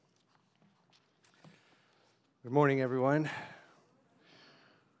Good morning, everyone.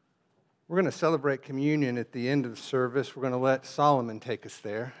 We're going to celebrate communion at the end of the service. We're going to let Solomon take us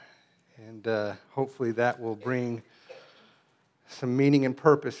there, and hopefully that will bring some meaning and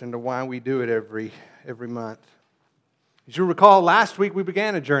purpose into why we do it every month. As you recall, last week we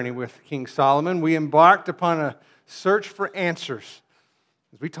began a journey with King Solomon. We embarked upon a search for answers.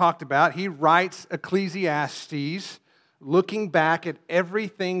 As we talked about, he writes Ecclesiastes, looking back at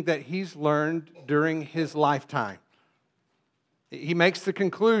everything that he's learned during his lifetime. He makes the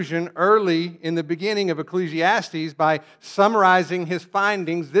conclusion early in the beginning of Ecclesiastes by summarizing his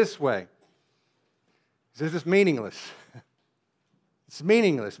findings this way. He says it's meaningless. It's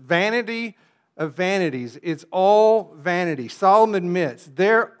meaningless. Vanity of vanities. It's all vanity. Solomon admits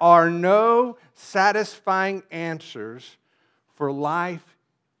there are no satisfying answers for life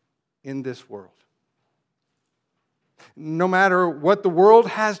in this world. No matter what the world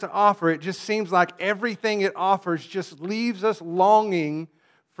has to offer, it just seems like everything it offers just leaves us longing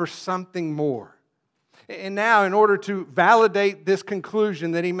for something more. And now, in order to validate this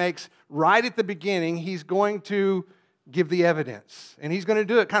conclusion that he makes right at the beginning, he's going to give the evidence. And he's going to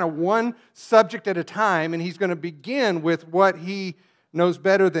do it kind of one subject at a time, and he's going to begin with what he knows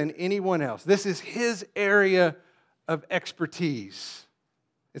better than anyone else. This is his area of expertise.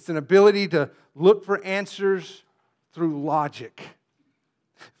 It's an ability to look for answers through logic,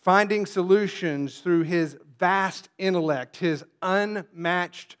 finding solutions through his vast intellect, his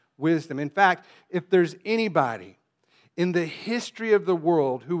unmatched wisdom. In fact, if there's anybody in the history of the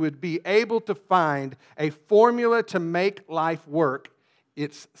world who would be able to find a formula to make life work,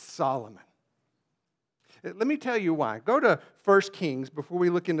 it's Solomon. Let me tell you why. Go to 1 Kings, before we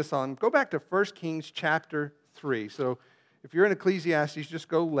look into Solomon, go back to 1 Kings chapter 3. So if you're in Ecclesiastes, just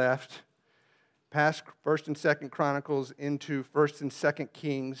go left, past 1st and 2nd Chronicles into 1st and 2nd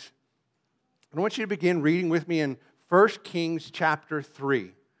Kings. And I want you to begin reading with me in 1 Kings chapter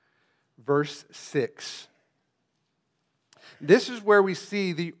 3, verse 6. This is where we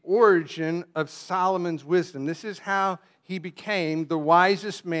see the origin of Solomon's wisdom. This is how he became the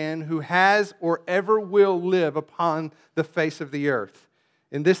wisest man who has or ever will live upon the face of the earth.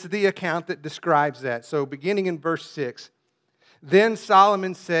 And this is the account that describes that. So beginning in verse 6, Then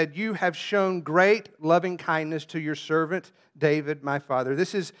Solomon said, You have shown great loving kindness to your servant David, my father.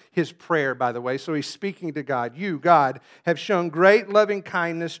 This is his prayer, by the way. So he's speaking to God. You, God, have shown great loving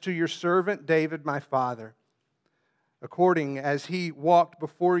kindness to your servant David, my father, according as he walked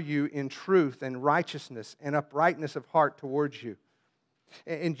before you in truth and righteousness and uprightness of heart towards you.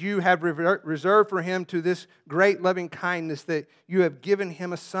 And you have reserved for him to this great loving kindness that you have given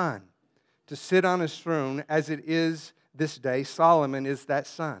him a son to sit on his throne as it is this day. Solomon is that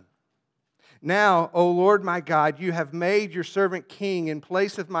son. Now, O Lord my God, you have made your servant king in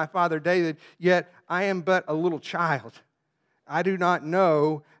place of my father David, yet I am but a little child. I do not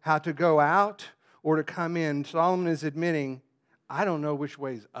know how to go out or to come in. Solomon is admitting, I don't know which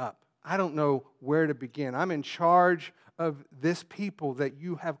way's up. I don't know where to begin. I'm in charge of this people that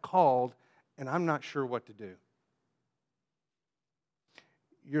you have called, and I'm not sure what to do.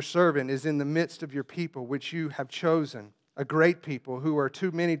 Your servant is in the midst of your people, which you have chosen, a great people who are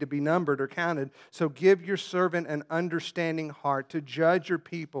too many to be numbered or counted. So give your servant an understanding heart to judge your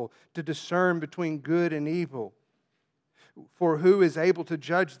people, to discern between good and evil. For who is able to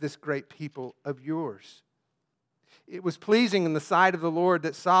judge this great people of yours? It was pleasing in the sight of the Lord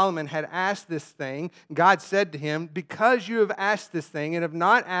that Solomon had asked this thing. God said to him, Because you have asked this thing and have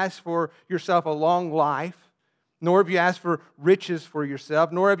not asked for yourself a long life, nor have you asked for riches for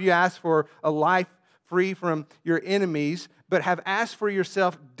yourself, nor have you asked for a life free from your enemies, but have asked for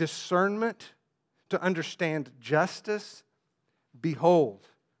yourself discernment to understand justice, behold,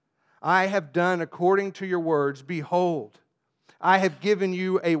 I have done according to your words. Behold, I have given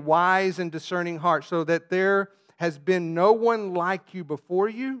you a wise and discerning heart, so that there has been no one like you before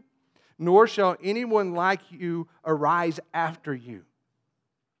you, nor shall anyone like you arise after you.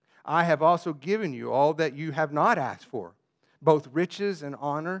 I have also given you all that you have not asked for, both riches and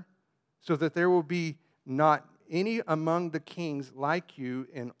honor, so that there will be not any among the kings like you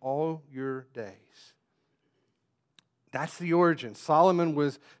in all your days. That's the origin. Solomon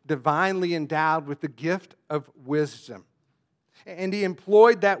was divinely endowed with the gift of wisdom. And he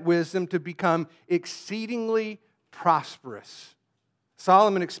employed that wisdom to become exceedingly prosperous.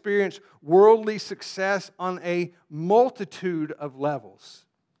 Solomon experienced worldly success on a multitude of levels.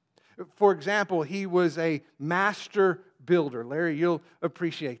 For example, he was a master builder. Larry, you'll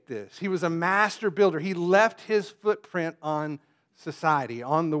appreciate this. He was a master builder. He left his footprint on society,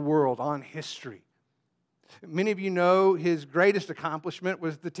 on the world, on history. Many of you know his greatest accomplishment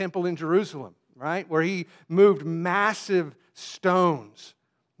was the temple in Jerusalem. right? Where he moved massive stones,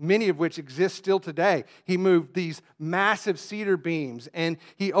 many of which exist still today. He moved these massive cedar beams, and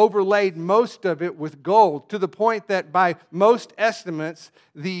he overlaid most of it with gold, to the point that by most estimates,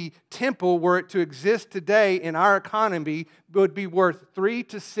 the temple, were it to exist today in our economy, would be worth $3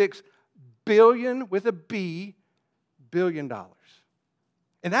 to $6 billion, with a B, billion dollars.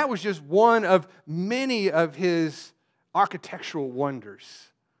 And that was just one of many of his architectural wonders.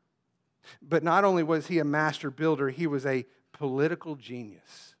 But not only was he a master builder, he was a political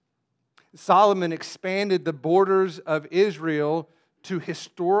genius. Solomon expanded the borders of Israel to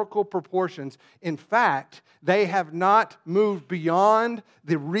historical proportions. In fact, they have not moved beyond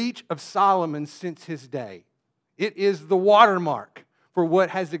the reach of Solomon since his day. It is the watermark for what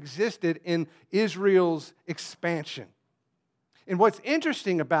has existed in Israel's expansion. And what's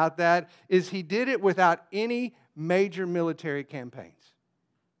interesting about that is he did it without any major military campaigns,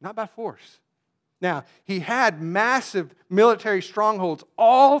 not by force. Now, he had massive military strongholds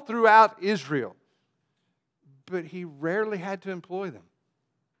all throughout Israel, but he rarely had to employ them.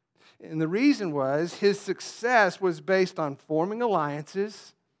 And the reason was his success was based on forming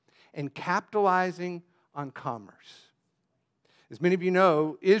alliances and capitalizing on commerce. As many of you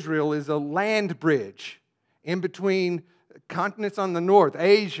know, Israel is a land bridge in between continents on the north,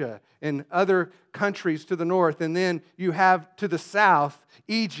 Asia and other countries to the north, and then you have to the south,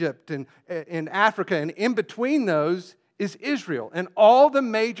 Egypt and Africa, and in between those is Israel. And all the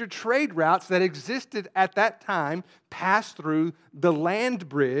major trade routes that existed at that time passed through the land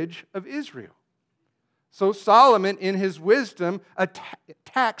bridge of Israel. So Solomon, in his wisdom,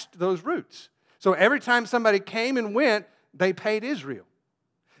 taxed those routes. So every time somebody came and went, they paid Israel.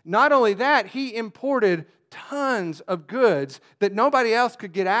 Not only that, he imported tons of goods that nobody else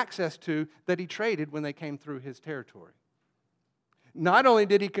could get access to that he traded when they came through his territory. Not only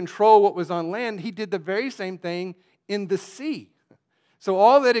did he control what was on land, he did the very same thing in the sea. So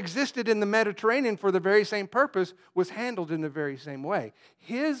all that existed in the Mediterranean for the very same purpose was handled in the very same way.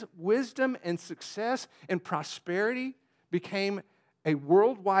 His wisdom and success and prosperity became a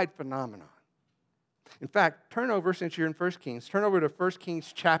worldwide phenomenon. In fact, turn over, since you're in 1 Kings, turn over to 1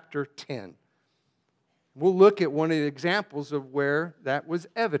 Kings chapter 10. We'll look at one of the examples of where that was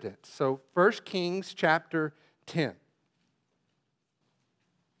evident. So 1 Kings chapter 10.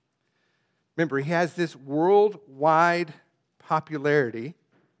 Remember, he has this worldwide popularity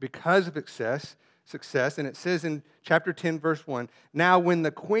because of success, and it says in chapter 10, verse 1, "Now when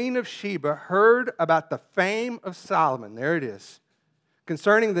the queen of Sheba heard about the fame of Solomon," there it is,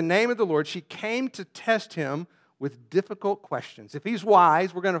 "concerning the name of the Lord, she came to test him with difficult questions." If he's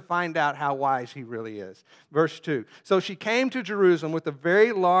wise, we're going to find out how wise he really is. Verse 2, "So she came to Jerusalem with a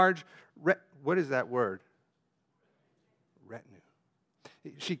very large," what is that word? Retinue.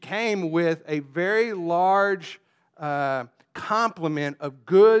 She came with a very large complement of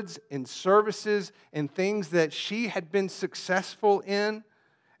goods and services and things that she had been successful in.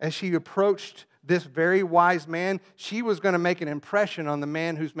 As she approached this very wise man, she was going to make an impression on the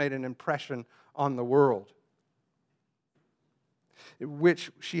man who's made an impression on the world. Which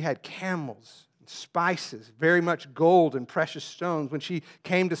she had camels, spices, very much gold and precious stones. When she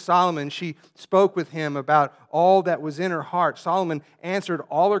came to Solomon, she spoke with him about all that was in her heart. Solomon answered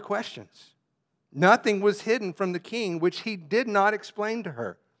all her questions. Nothing was hidden from the king, which he did not explain to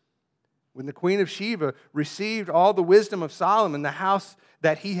her. When the queen of Sheba received all the wisdom of Solomon, the house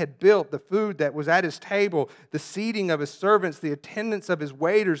that he had built, the food that was at his table, the seating of his servants, the attendance of his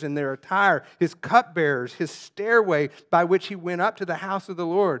waiters in their attire, his cupbearers, his stairway by which he went up to the house of the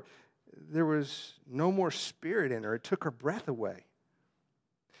Lord, there was no more spirit in her. It took her breath away.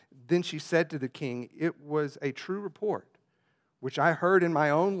 Then she said to the king, "It was a true report, which I heard in my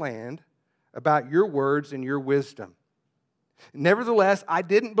own land about your words and your wisdom. Nevertheless, I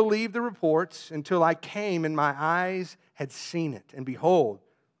didn't believe the reports until I came and my eyes had seen it. And behold,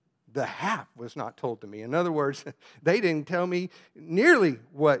 the half was not told to me." In other words, they didn't tell me nearly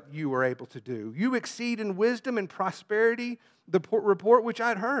what you were able to do. "You exceed in wisdom and prosperity the report which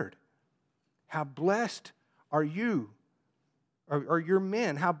I'd heard. How blessed are you, or your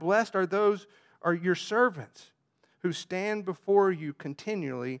men? How blessed are your servants who stand before you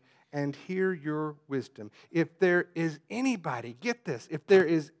continually and hear your wisdom." If there is anybody, get this, if there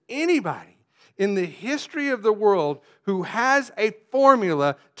is anybody in the history of the world who has a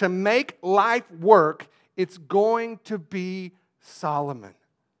formula to make life work, it's going to be Solomon.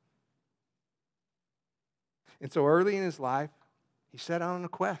 And so early in his life, he set out on a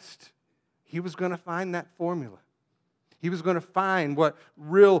quest. He was going to find that formula. He was going to find what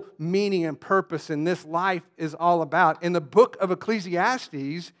real meaning and purpose in this life is all about. And the book of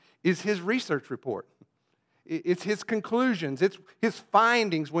Ecclesiastes is his research report. It's his conclusions. It's his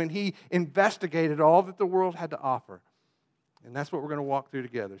findings when he investigated all that the world had to offer. And that's what we're going to walk through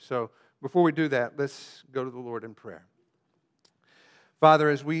together. So before we do that, let's go to the Lord in prayer. Father,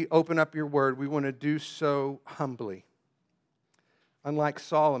 as we open up your word, we want to do so humbly. Unlike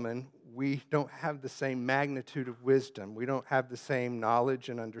Solomon, we don't have the same magnitude of wisdom. We don't have the same knowledge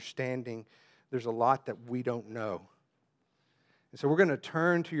and understanding. There's a lot that we don't know. And so we're going to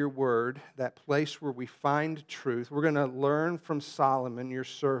turn to your word, that place where we find truth. We're going to learn from Solomon, your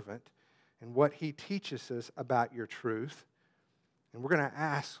servant, and what he teaches us about your truth. And we're going to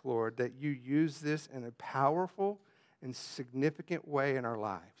ask, Lord, that you use this in a powerful and significant way in our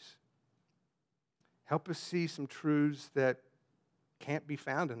lives. Help us see some truths that can't be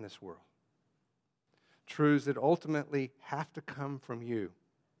found in this world. Truths that ultimately have to come from you.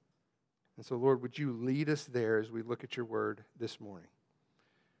 And so, Lord, would you lead us there as we look at your word this morning?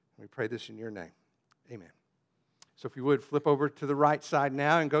 We pray this in your name. Amen. So if you would, flip over to the right side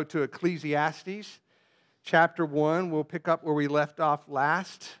now and go to Ecclesiastes chapter 1. We'll pick up where we left off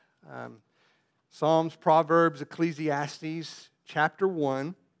last. Psalms, Proverbs, Ecclesiastes chapter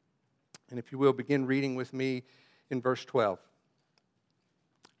 1. And if you will, begin reading with me in verse 12.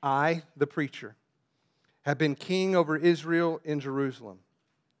 I, the preacher, have been king over Israel in Jerusalem.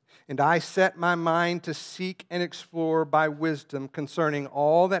 And I set my mind to seek and explore by wisdom concerning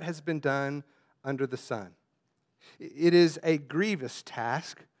all that has been done under the sun. It is a grievous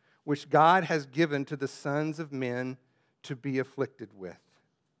task which God has given to the sons of men to be afflicted with.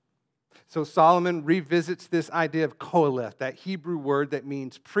 So Solomon revisits this idea of koheleth, that Hebrew word that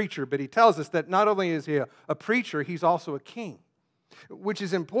means preacher, but he tells us that not only is he a preacher, he's also a king, which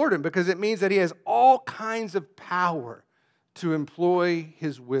is important because it means that he has all kinds of power to employ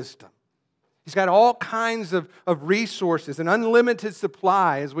his wisdom. He's got all kinds of resources, an unlimited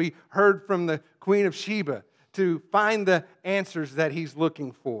supply, as we heard from the Queen of Sheba, to find the answers that he's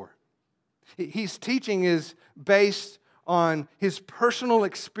looking for. His teaching is based on his personal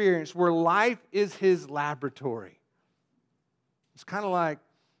experience where life is his laboratory. It's kind of like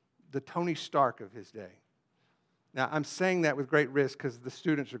the Tony Stark of his day. Now, I'm saying that with great risk because the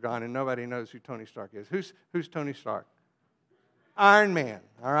students are gone and nobody knows who Tony Stark is. Who's Tony Stark? Iron Man,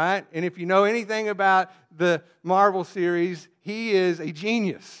 all right? And if you know anything about the Marvel series, he is a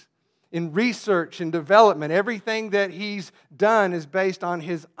genius in research and development. Everything that he's done is based on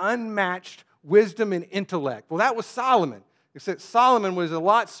his unmatched wisdom and intellect. Well, that was Solomon, except Solomon was a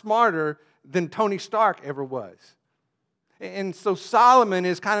lot smarter than Tony Stark ever was. And so Solomon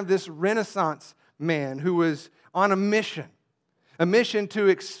is kind of this Renaissance man who was on a mission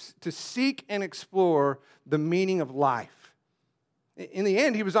to seek and explore the meaning of life. In the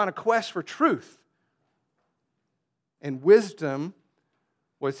end, he was on a quest for truth. And wisdom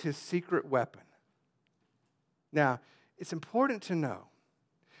was his secret weapon. Now, it's important to know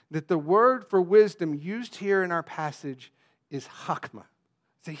that the word for wisdom used here in our passage is chakmah.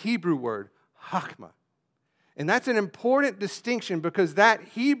 It's a Hebrew word, chakmah. And that's an important distinction because that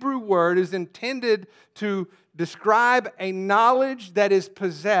Hebrew word is intended to describe a knowledge that is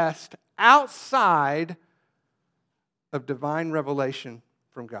possessed outside of divine revelation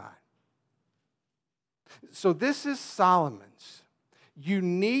from God. So this is Solomon's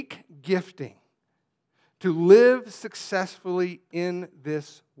unique gifting to live successfully in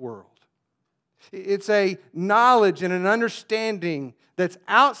this world. It's a knowledge and an understanding that's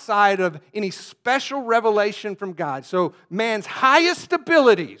outside of any special revelation from God. So man's highest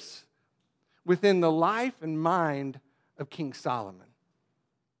abilities within the life and mind of King Solomon.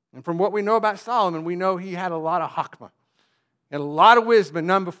 And from what we know about Solomon, we know he had a lot of chakmah and a lot of wisdom,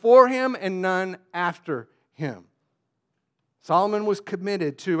 none before him and none after him. Solomon was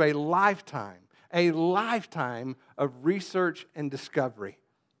committed to a lifetime of research and discovery.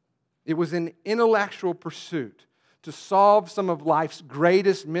 It was an intellectual pursuit to solve some of life's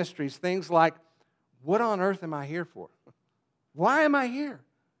greatest mysteries, things like, what on earth am I here for? Why am I here?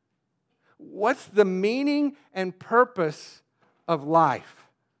 What's the meaning and purpose of life?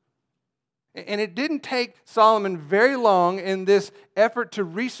 And it didn't take Solomon very long in this effort to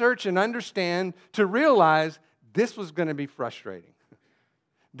research and understand to realize this was going to be frustrating.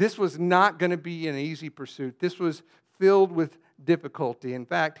 This was not going to be an easy pursuit. This was filled with difficulty. In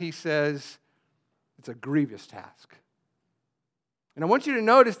fact, he says it's a grievous task. And I want you to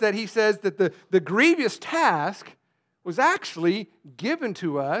notice that he says that the grievous task was actually given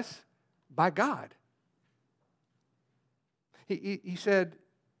to us by God. He said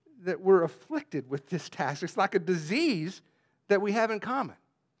that we're afflicted with this task. It's like a disease that we have in common,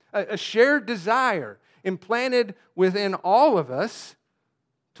 a shared desire implanted within all of us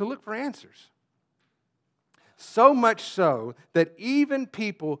to look for answers. So much so that even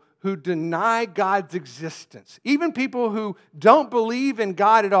people who deny God's existence, even people who don't believe in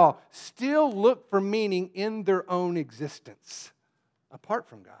God at all, still look for meaning in their own existence, apart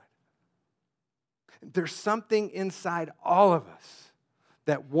from God. There's something inside all of us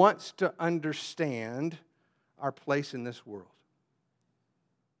that wants to understand our place in this world.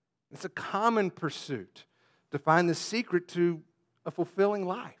 It's a common pursuit to find the secret to a fulfilling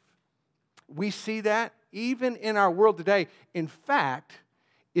life. We see that even in our world today. In fact,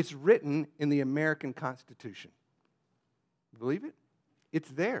 it's written in the American Constitution. Believe it? It's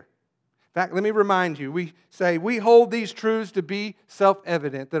there. In fact, let me remind you, we say we hold these truths to be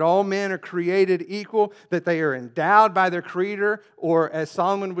self-evident, that all men are created equal, that they are endowed by their Creator, or as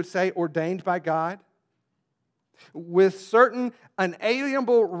Solomon would say, ordained by God, with certain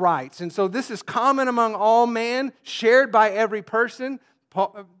unalienable rights. And so this is common among all men, shared by every person.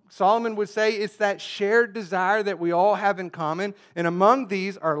 Solomon would say it's that shared desire that we all have in common. And among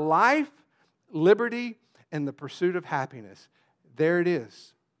these are life, liberty, and the pursuit of happiness. There it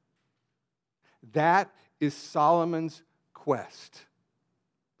is. That is Solomon's quest.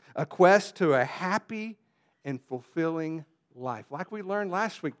 A quest to a happy and fulfilling life. Like we learned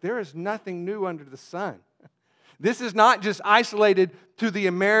last week, there is nothing new under the sun. This is not just isolated to the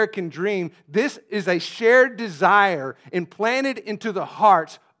American dream. This is a shared desire implanted into the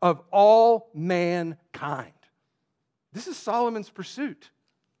hearts of all mankind. This is Solomon's pursuit.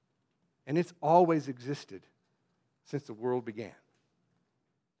 And it's always existed since the world began.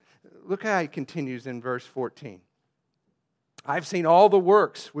 Look how he continues in verse 14. I've seen all the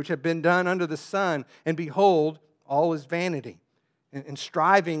works which have been done under the sun, and behold, all is vanity, and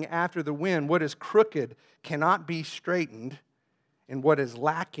striving after the wind. What is crooked cannot be straightened, and what is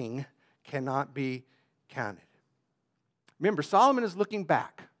lacking cannot be counted. Remember, Solomon is looking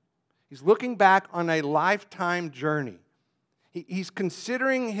back. He's looking back on a lifetime journey. He's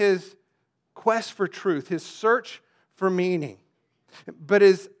considering his quest for truth, his search for meaning. But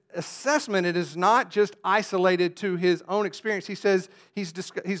his assessment, it is not just isolated to his own experience. He says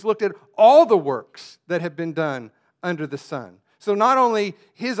he's looked at all the works that have been done under the sun. So not only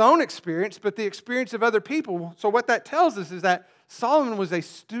his own experience, but the experience of other people. So what that tells us is that Solomon was a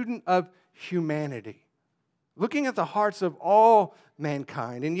student of humanity, looking at the hearts of all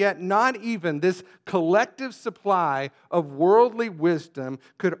mankind. And yet not even this collective supply of worldly wisdom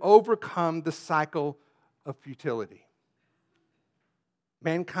could overcome the cycle of futility.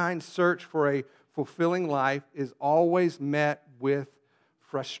 Mankind's search for a fulfilling life is always met with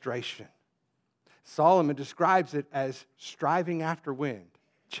frustration. Solomon describes it as striving after wind,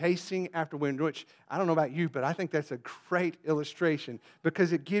 chasing after wind, which I don't know about you, but I think that's a great illustration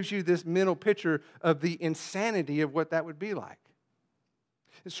because it gives you this mental picture of the insanity of what that would be like.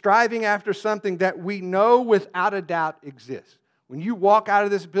 Striving after something that we know without a doubt exists. When you walk out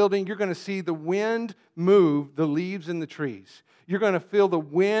of this building, you're going to see the wind move the leaves in the trees. You're going to feel the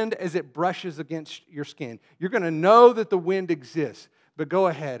wind as it brushes against your skin. You're going to know that the wind exists, but go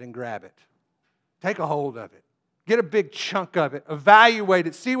ahead and grab it. Take a hold of it. Get a big chunk of it. Evaluate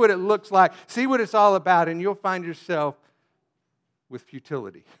it. See what it looks like. See what it's all about, and you'll find yourself with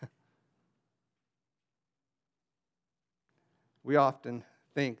futility. We often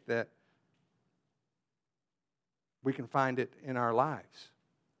think that we can find it in our lives.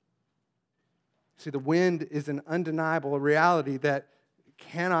 See, the wind is an undeniable reality that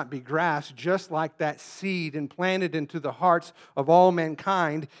cannot be grasped, just like that seed implanted into the hearts of all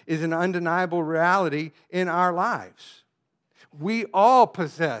mankind is an undeniable reality in our lives. We all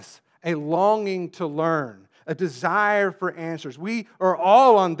possess a longing to learn, a desire for answers. We are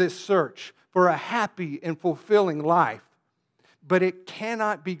all on this search for a happy and fulfilling life, but it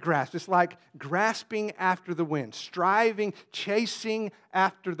cannot be grasped. It's like grasping after the wind, striving, chasing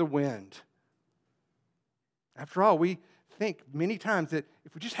after the wind. After all, we think many times that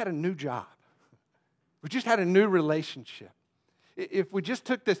if we just had a new job, if we just had a new relationship, if we just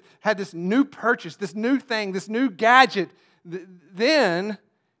had this new purchase, this new thing, this new gadget, then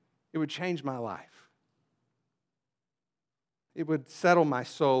it would change my life. It would settle my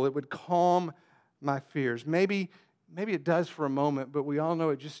soul. It would calm my fears. Maybe it does for a moment, but we all know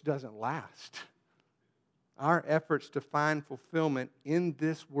it just doesn't last. Our efforts to find fulfillment in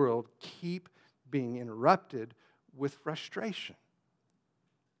this world keep being interrupted with frustration.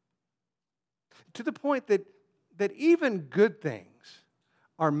 To the point that even good things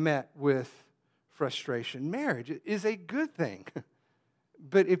are met with frustration. Marriage is a good thing.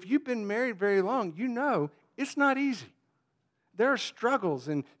 But if you've been married very long, you know it's not easy. There are struggles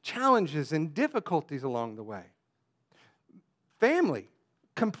and challenges and difficulties along the way. Family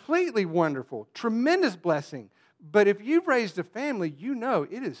completely wonderful, tremendous blessing. But if you've raised a family, you know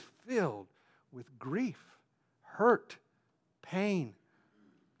it is filled with grief, hurt, pain.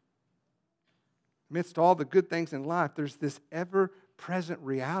 Amidst all the good things in life, there's this ever-present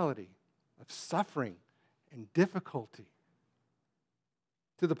reality of suffering and difficulty.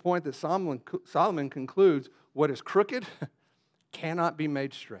 To the point that Solomon concludes, what is crooked cannot be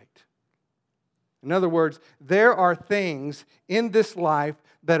made straight. In other words, there are things in this life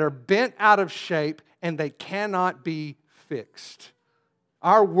that are bent out of shape and they cannot be fixed.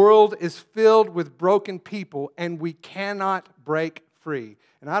 Our world is filled with broken people and we cannot break free.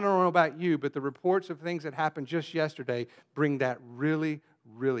 And I don't know about you, but the reports of things that happened just yesterday bring that really,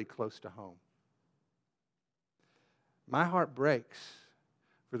 really close to home. My heart breaks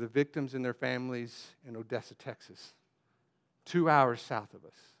for the victims and their families in Odessa, Texas, 2 hours south of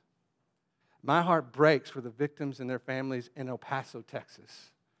us. My heart breaks for the victims and their families in El Paso,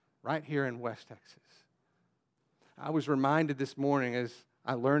 Texas, right here in West Texas. I was reminded this morning as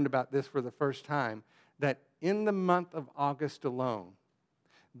I learned about this for the first time that in the month of August alone,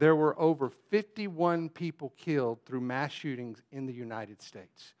 there were over 51 people killed through mass shootings in the United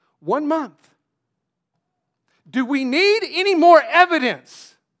States. 1 month. Do we need any more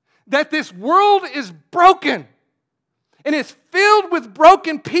evidence that this world is broken and it's filled with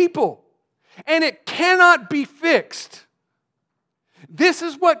broken people and it cannot be fixed? This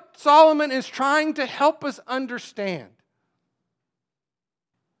is what Solomon is trying to help us understand.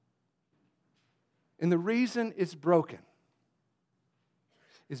 And the reason it's broken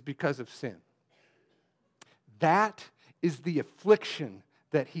is because of sin. That is the affliction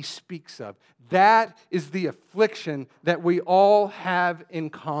that he speaks of. That is the affliction that we all have in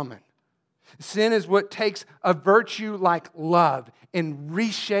common. Sin is what takes a virtue like love and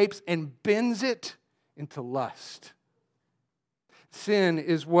reshapes and bends it into lust. Sin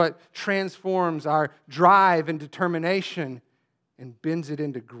is what transforms our drive and determination and bends it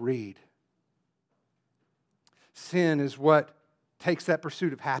into greed. Sin is what takes that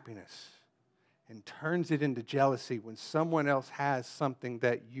pursuit of happiness and turns it into jealousy when someone else has something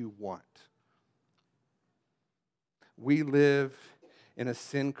that you want. We live in a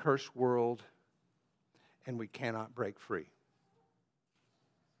sin-cursed world and we cannot break free.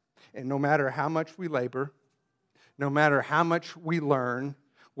 And no matter how much we labor, no matter how much we learn,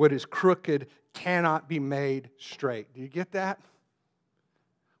 what is crooked cannot be made straight. Do you get that?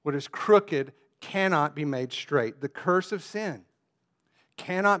 What is crooked cannot be made straight. The curse of sin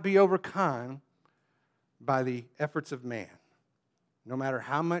cannot be overcome by the efforts of man, no matter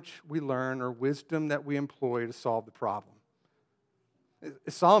how much we learn or wisdom that we employ to solve the problem.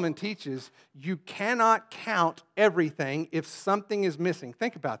 Solomon teaches you cannot count everything if something is missing.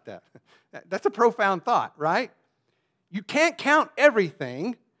 Think about that. That's a profound thought, right? You can't count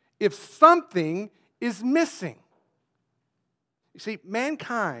everything if something is missing. You see,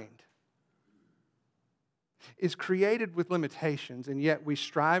 mankind is created with limitations, and yet we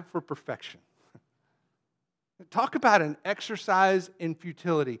strive for perfection. Talk about an exercise in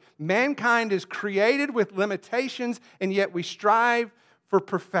futility. Mankind is created with limitations, and yet we strive for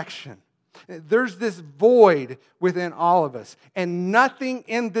perfection. There's this void within all of us, and nothing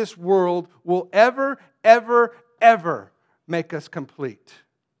in this world will ever make us complete.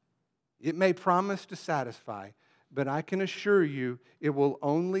 It may promise to satisfy, but I can assure you it will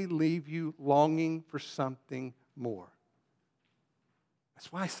only leave you longing for something more.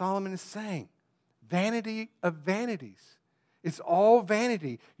 That's why Solomon is saying, vanity of vanities. It's all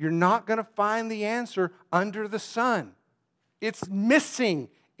vanity. You're not going to find the answer under the sun. It's missing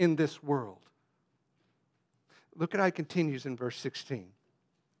in this world. Look at how it continues in verse 16.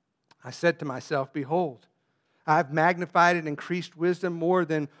 I said to myself, behold, I have magnified and increased wisdom more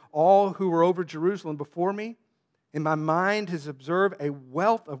than all who were over Jerusalem before me, and my mind has observed a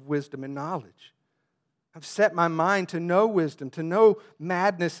wealth of wisdom and knowledge. I've set my mind to know wisdom, to know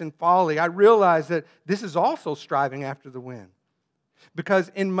madness and folly. I realize that this is also striving after the wind. Because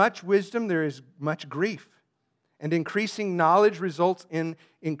in much wisdom there is much grief, and increasing knowledge results in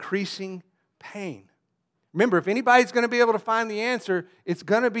increasing pain. Remember, if anybody's going to be able to find the answer, it's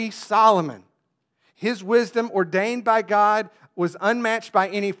going to be Solomon. His wisdom, ordained by God, was unmatched by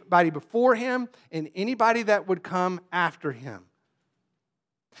anybody before him and anybody that would come after him.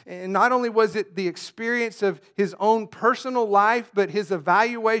 And not only was it the experience of his own personal life, but his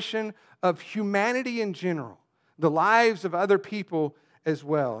evaluation of humanity in general, the lives of other people as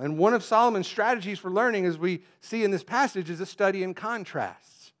well. And one of Solomon's strategies for learning, as we see in this passage, is a study in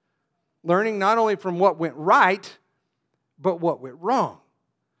contrasts. Learning not only from what went right, but what went wrong.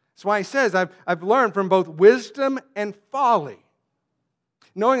 That's why he says, I've learned from both wisdom and folly.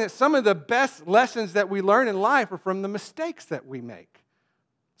 knowing that some of the best lessons that we learn in life are from the mistakes that we make.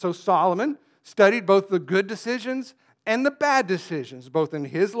 So Solomon studied both the good decisions and the bad decisions, both in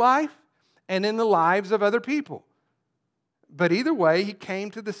his life and in the lives of other people. But either way, he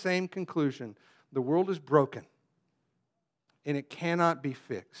came to the same conclusion. The world is broken, and it cannot be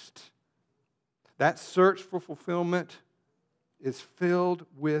fixed. That search for fulfillment is filled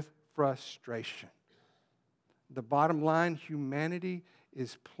with frustration. The bottom line, humanity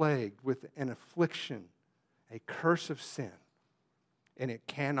is plagued with an affliction, a curse of sin, and it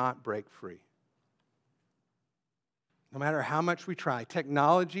cannot break free. No matter how much we try,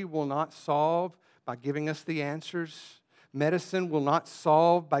 technology will not solve by giving us the answers. Medicine will not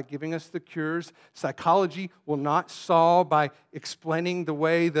solve by giving us the cures. Psychology will not solve by explaining the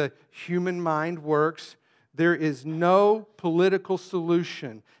way the human mind works. There is no political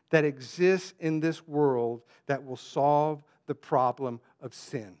solution that exists in this world that will solve the problem of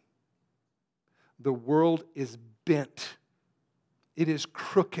sin. The world is bent. It is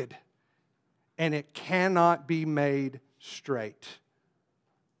crooked. And it cannot be made straight.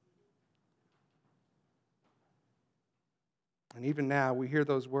 And even now, we hear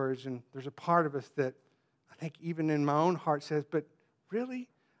those words, and there's a part of us that I think even in my own heart says, but really?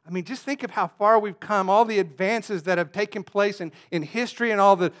 I mean, just think of how far we've come, all the advances that have taken place in history and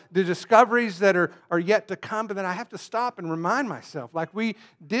all the discoveries that are yet to come. But then I have to stop and remind myself, like we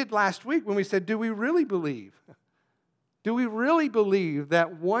did last week when we said, do we really believe? Do we really believe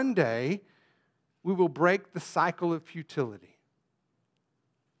that one day we will break the cycle of futility?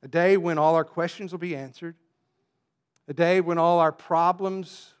 A day when all our questions will be answered. A day when all our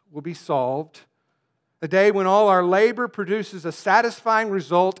problems will be solved. A day when all our labor produces a satisfying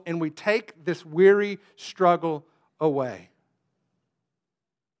result and we take this weary struggle away.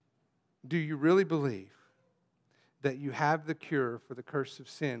 Do you really believe that you have the cure for the curse of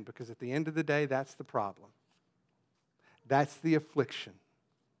sin? Because at the end of the day, that's the problem. That's the affliction.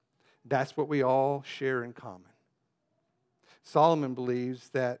 That's what we all share in common. Solomon believes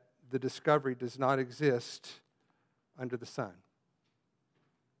that the discovery does not exist under the sun.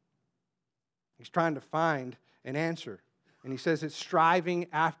 He's trying to find an answer. And he says it's striving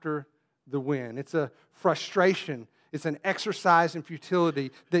after the wind. It's a frustration. It's an exercise in futility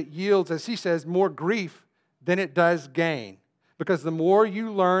that yields, as he says, more grief than it does gain. Because the more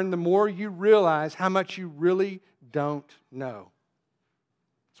you learn, the more you realize how much you really don't know.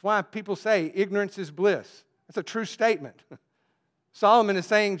 That's why people say ignorance is bliss. That's a true statement. Solomon is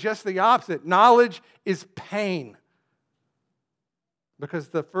saying just the opposite. Knowledge is pain. Because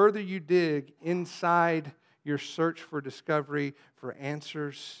the further you dig inside your search for discovery, for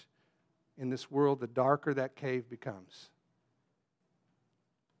answers in this world, the darker that cave becomes.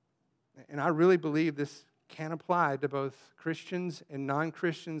 And I really believe this can apply to both Christians and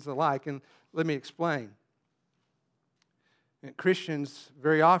non-Christians alike. And let me explain. Christians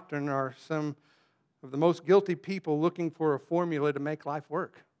very often are some of the most guilty people looking for a formula to make life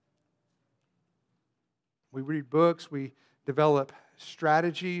work. We read books, we develop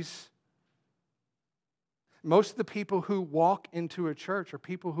strategies. Most of the people who walk into a church are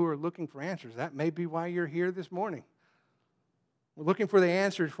people who are looking for answers. That may be why you're here this morning. We're looking for the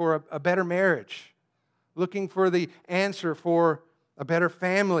answers for a better marriage, looking for the answer for a better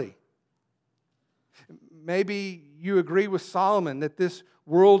family. Maybe you agree with Solomon that this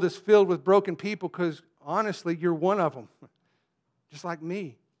world is filled with broken people because, honestly, you're one of them, just like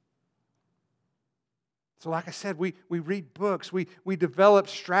me. So like I said, we read books, we develop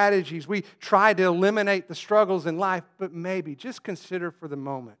strategies, we try to eliminate the struggles in life, but maybe, just consider for the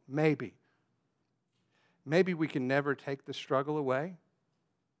moment, maybe we can never take the struggle away.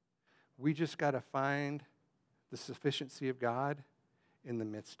 We just got to find the sufficiency of God in the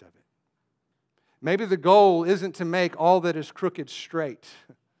midst of it. Maybe the goal isn't to make all that is crooked straight.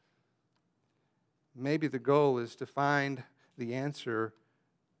 Maybe the goal is to find the answer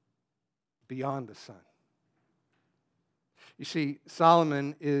beyond the sun. You see,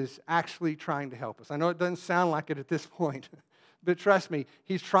 Solomon is actually trying to help us. I know it doesn't sound like it at this point, but trust me,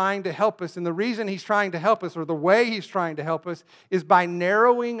 he's trying to help us. And the reason he's trying to help us, or the way he's trying to help us, is by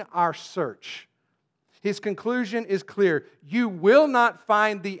narrowing our search. His conclusion is clear. You will not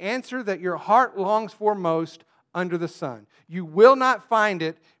find the answer that your heart longs for most under the sun. You will not find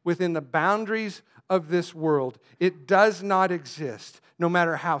it within the boundaries of this world. It does not exist. No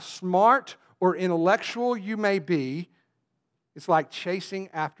matter how smart or intellectual you may be, it's like chasing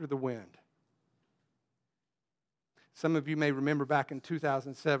after the wind. Some of you may remember back in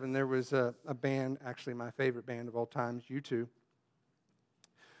 2007, there was a band, actually my favorite band of all time, U2,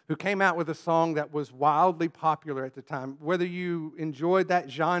 who came out with a song that was wildly popular at the time. Whether you enjoyed that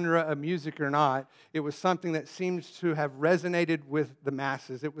genre of music or not, it was something that seems to have resonated with the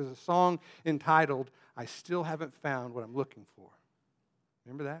masses. It was a song entitled, "I Still Haven't Found What I'm Looking For."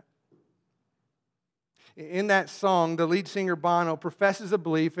 Remember that? In that song, the lead singer Bono professes a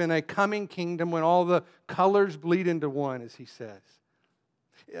belief in a coming kingdom when all the colors bleed into one, as he says.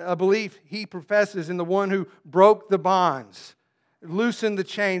 A belief he professes in the one who broke the bonds, loosened the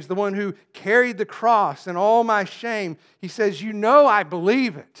chains, the one who carried the cross and all my shame. He says, "You know I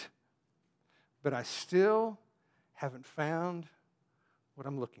believe it, but I still haven't found what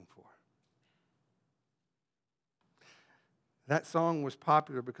I'm looking for." That song was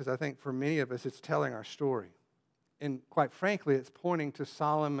popular because I think for many of us it's telling our story. And quite frankly, it's pointing to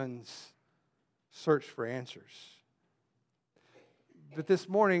Solomon's search for answers. But this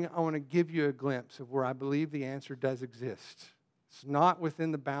morning, I want to give you a glimpse of where I believe the answer does exist. It's not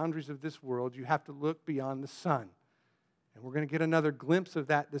within the boundaries of this world. You have to look beyond the sun. And we're going to get another glimpse of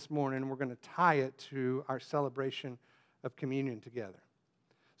that this morning, and we're going to tie it to our celebration of communion together.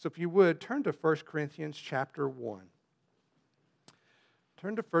 So if you would, turn to 1 Corinthians chapter 1.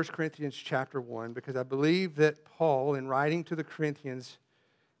 Turn to 1 Corinthians chapter 1, because I believe that Paul, in writing to the Corinthians,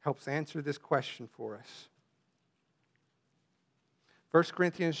 helps answer this question for us. 1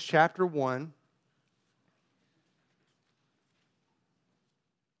 Corinthians chapter 1.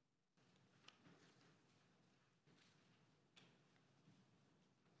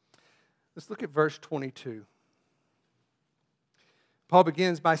 Let's look at verse 22. Paul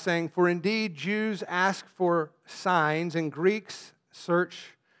begins by saying, "For indeed Jews ask for signs, and Greeks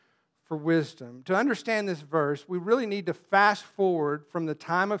search for wisdom." To understand this verse, we really need to fast forward from the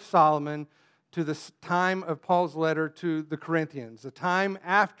time of Solomon to the time of Paul's letter to the Corinthians, the time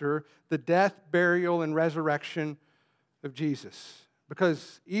after the death, burial, and resurrection of Jesus.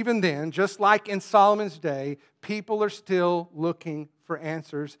 Because even then, just like in Solomon's day, people are still looking for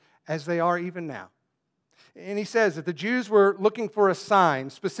answers, as they are even now. And he says that the Jews were looking for a sign.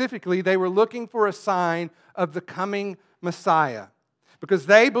 Specifically, they were looking for a sign of the coming Messiah, because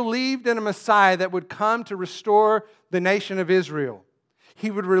they believed in a Messiah that would come to restore the nation of Israel. He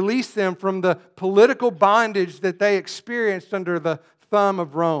would release them from the political bondage that they experienced under the thumb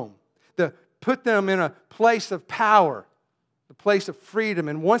of Rome, to put them in a place of power, the place of freedom.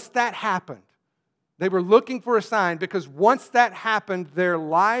 And once that happened, they were looking for a sign, because once that happened, their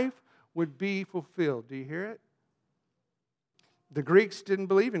life would be fulfilled. Do you hear it? The Greeks didn't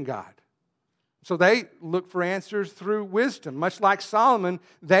believe in God. So they looked for answers through wisdom. Much like Solomon,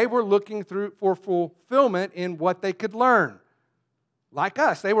 they were looking for fulfillment in what they could learn. Like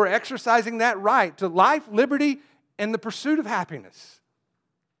us, they were exercising that right to life, liberty, and the pursuit of happiness.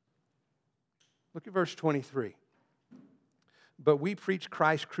 Look at verse 23. "But we preach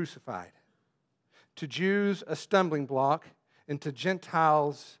Christ crucified, to Jews a stumbling block, and to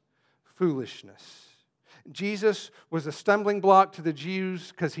Gentiles foolishness." Jesus was a stumbling block to the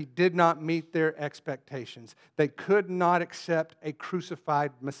Jews because he did not meet their expectations. They could not accept a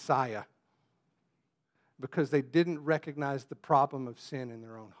crucified Messiah because they didn't recognize the problem of sin in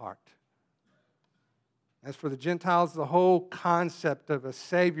their own heart. As for the Gentiles, the whole concept of a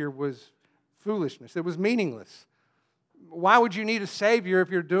Savior was foolishness. It was meaningless. Why would you need a Savior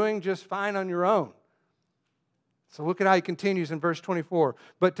if you're doing just fine on your own? So look at how he continues in verse 24.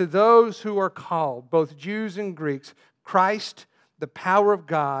 "But to those who are called, both Jews and Greeks, Christ, the power of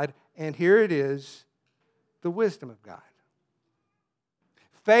God, and here it is, the wisdom of God."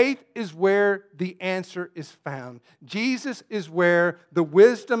 Faith is where the answer is found. Jesus is where the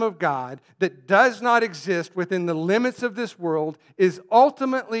wisdom of God that does not exist within the limits of this world is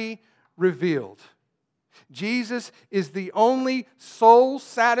ultimately revealed. Jesus is the only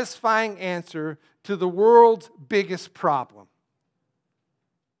soul-satisfying answer to the world's biggest problem.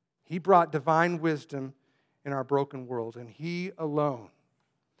 He brought divine wisdom in our broken world, and He alone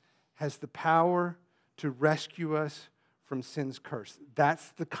has the power to rescue us from sin's curse.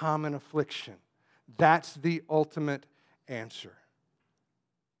 That's the common affliction. That's the ultimate answer.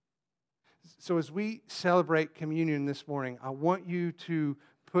 So as we celebrate communion this morning, I want you to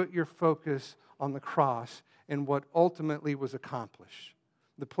put your focus on the cross and what ultimately was accomplished.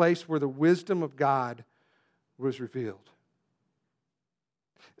 The place where the wisdom of God was revealed.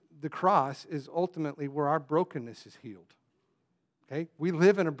 The cross is ultimately where our brokenness is healed. Okay? We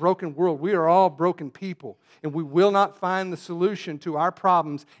live in a broken world. We are all broken people, and we will not find the solution to our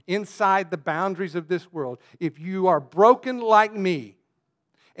problems inside the boundaries of this world. If you are broken like me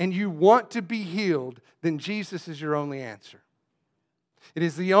and you want to be healed, then Jesus is your only answer. It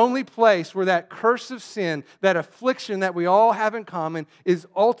is the only place where that curse of sin, that affliction that we all have in common, is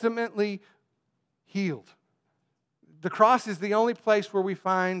ultimately healed. The cross is the only place where we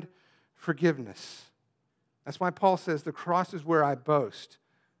find forgiveness. That's why Paul says the cross is where I boast.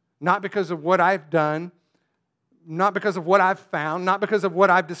 Not because of what I've done, not because of what I've found, not because of what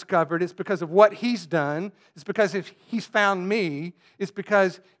I've discovered. It's because of what He's done. It's because if He's found me, it's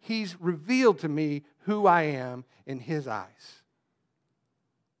because He's revealed to me who I am in His eyes.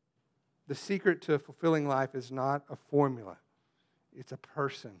 The secret to a fulfilling life is not a formula. It's a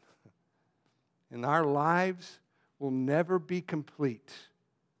person. And our lives will never be complete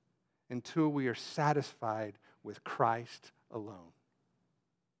until we are satisfied with Christ alone.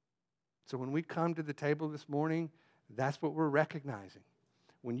 So when we come to the table this morning, that's what we're recognizing.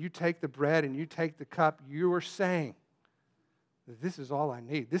 When you take the bread and you take the cup, you are saying, this is all I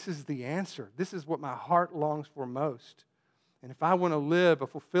need. This is the answer. This is what my heart longs for most. And if I want to live a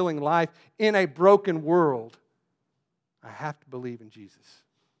fulfilling life in a broken world, I have to believe in Jesus.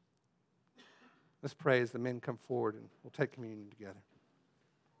 Let's pray as the men come forward and we'll take communion together.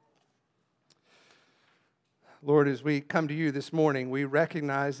 Lord, as we come to you this morning, we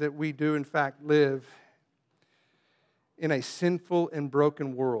recognize that we do in fact live in a sinful and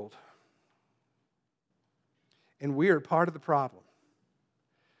broken world. And we are part of the problem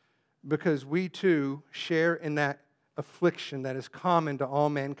because we too share in that affliction that is common to all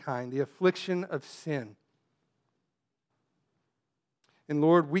mankind, the affliction of sin. And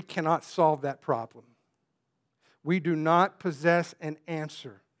Lord, we cannot solve that problem. We do not possess an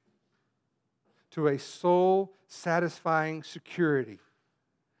answer to a soul-satisfying security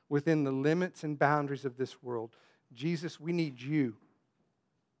within the limits and boundaries of this world. Jesus, we need you.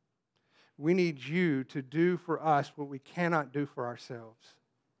 We need you to do for us what we cannot do for ourselves.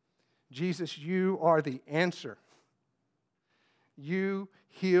 Jesus, you are the answer. You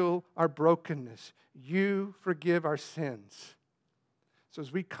heal our brokenness. You forgive our sins. So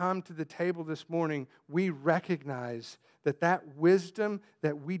as we come to the table this morning, we recognize that that wisdom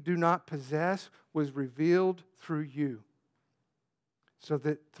that we do not possess was revealed through you. So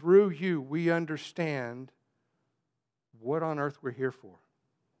that through you we understand what on earth we're here for.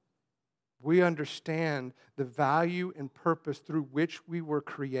 We understand the value and purpose through which we were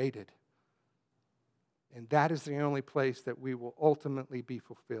created. And that is the only place that we will ultimately be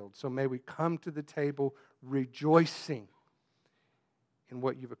fulfilled. So may we come to the table rejoicing in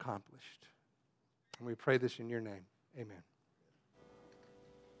what you've accomplished. And we pray this in your name. Amen.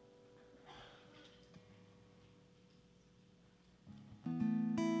 I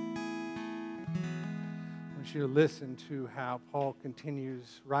want you to listen to how Paul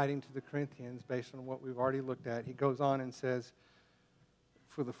continues writing to the Corinthians based on what we've already looked at. He goes on and says,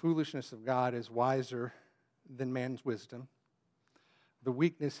 "For the foolishness of God is wiser than man's wisdom. The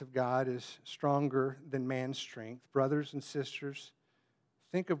weakness of God is stronger than man's strength. Brothers and sisters,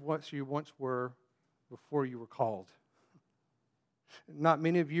 think of what you once were before you were called. Not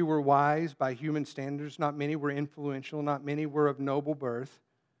many of you were wise by human standards. Not many were influential. Not many were of noble birth.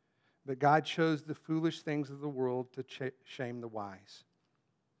 But God chose the foolish things of the world to shame the wise,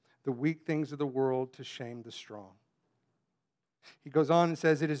 the weak things of the world to shame the strong." He goes on and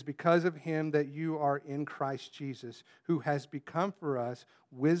says, "It is because of him that you are in Christ Jesus, who has become for us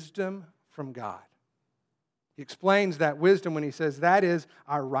wisdom from God." He explains that wisdom when he says that is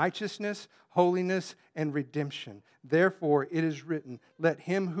our righteousness, holiness, and redemption. Therefore, it is written, "Let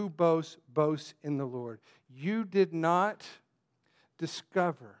him who boasts, boast in the Lord." You did not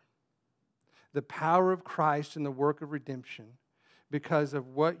discover the power of Christ in the work of redemption because of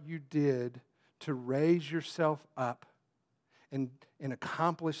what you did to raise yourself up and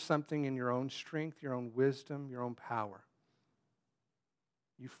accomplish something in your own strength, your own wisdom, your own power.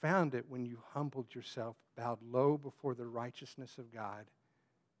 You found it when you humbled yourself, bowed low before the righteousness of God,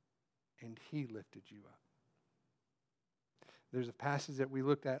 and He lifted you up. There's a passage that we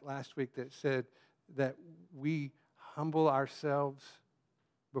looked at last week that said that we humble ourselves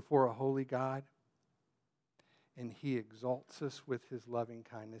before a holy God, and He exalts us with His loving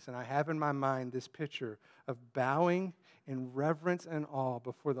kindness. And I have in my mind this picture of bowing in reverence and awe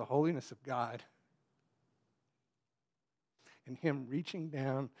before the holiness of God, and Him reaching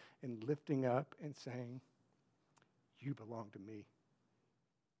down and lifting up and saying, "You belong to me."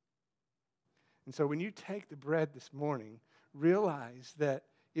 And so when you take the bread this morning, realize that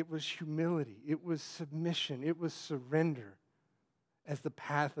it was humility, it was submission, it was surrender as the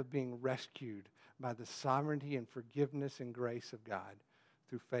path of being rescued by the sovereignty and forgiveness and grace of God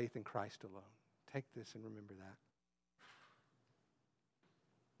through faith in Christ alone. Take this and remember that.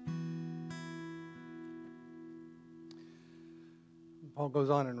 Paul goes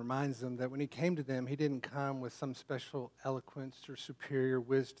on and reminds them that when he came to them, he didn't come with some special eloquence or superior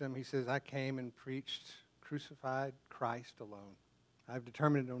wisdom. He says, I came and preached crucified Christ alone. I've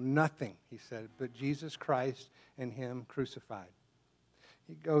determined to know nothing, he said, but Jesus Christ and him crucified.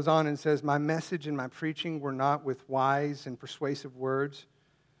 He goes on and says, my message and my preaching were not with wise and persuasive words,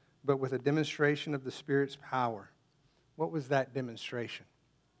 but with a demonstration of the Spirit's power. What was that demonstration?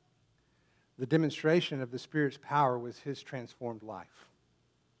 The demonstration of the Spirit's power was his transformed life.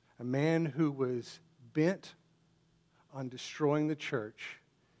 A man who was bent on destroying the church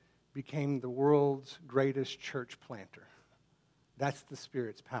became the world's greatest church planter. That's the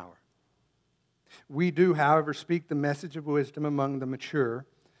Spirit's power. We do, however, speak the message of wisdom among the mature,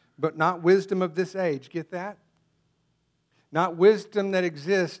 but not wisdom of this age. Get that? Not wisdom that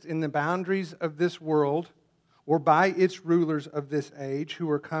exists in the boundaries of this world or by its rulers of this age who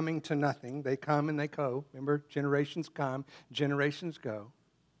are coming to nothing. They come and they go. Remember, generations come, generations go,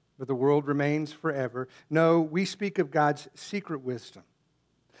 but the world remains forever. No, we speak of God's secret wisdom,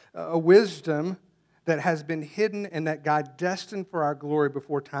 a wisdom that has been hidden and that God destined for our glory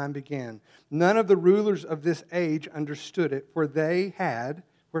before time began. None of the rulers of this age understood it, for if they had,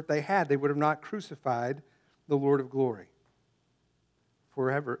 they would have not crucified the Lord of glory.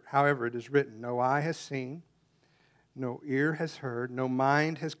 However, it is written, no eye has seen, no ear has heard, no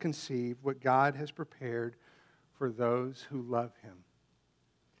mind has conceived what God has prepared for those who love him.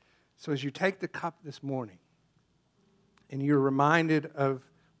 So as you take the cup this morning and you're reminded of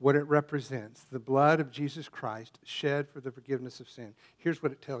what it represents, the blood of Jesus Christ shed for the forgiveness of sin, here's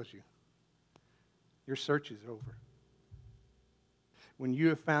what it tells you. Your search is over. When you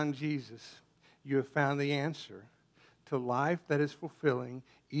have found Jesus, you have found the answer to life that is fulfilling,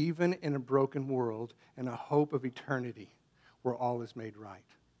 even in a broken world, and a hope of eternity where all is made right.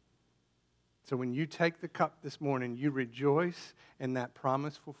 So when you take the cup this morning, you rejoice in that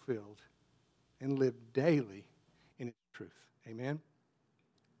promise fulfilled and live daily in its truth. Amen?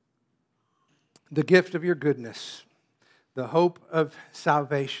 The gift of your goodness, the hope of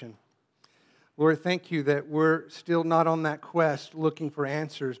salvation. Lord, thank you that we're still not on that quest looking for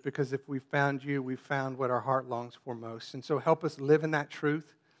answers, because if we found you, we found what our heart longs for most. And so help us live in that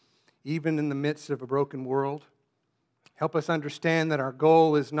truth, even in the midst of a broken world. Help us understand that our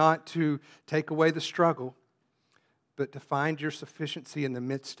goal is not to take away the struggle, but to find your sufficiency in the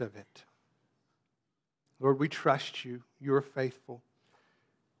midst of it. Lord, we trust you. You are faithful.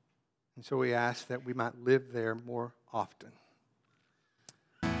 And so we ask that we might live there more often.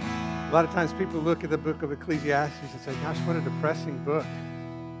 A lot of times people look at the book of Ecclesiastes and say, gosh, what a depressing book.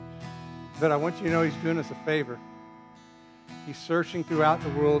 But I want you to know he's doing us a favor. He's searching throughout the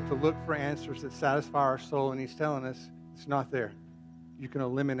world to look for answers that satisfy our soul, and he's telling us it's not there. You can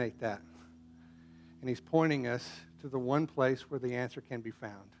eliminate that. And he's pointing us to the one place where the answer can be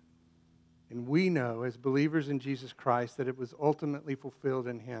found. And we know as believers in Jesus Christ that it was ultimately fulfilled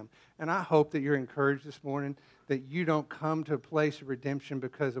in him. And I hope that you're encouraged this morning that you don't come to a place of redemption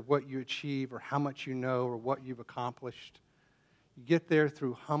because of what you achieve or how much you know or what you've accomplished. You get there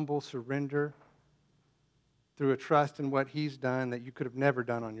through humble surrender, through a trust in what he's done that you could have never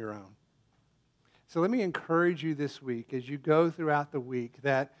done on your own. So let me encourage you this week as you go throughout the week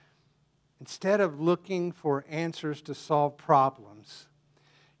that instead of looking for answers to solve problems,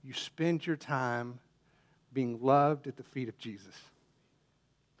 you spend your time being loved at the feet of Jesus.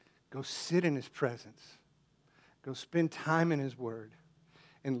 Go sit in his presence. Go spend time in his word.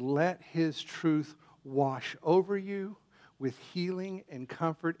 And let his truth wash over you with healing and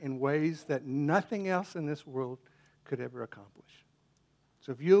comfort in ways that nothing else in this world could ever accomplish.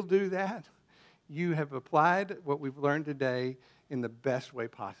 So if you'll do that, you have applied what we've learned today in the best way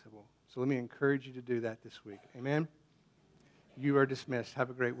possible. So let me encourage you to do that this week. Amen? You are dismissed. Have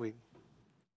a great week.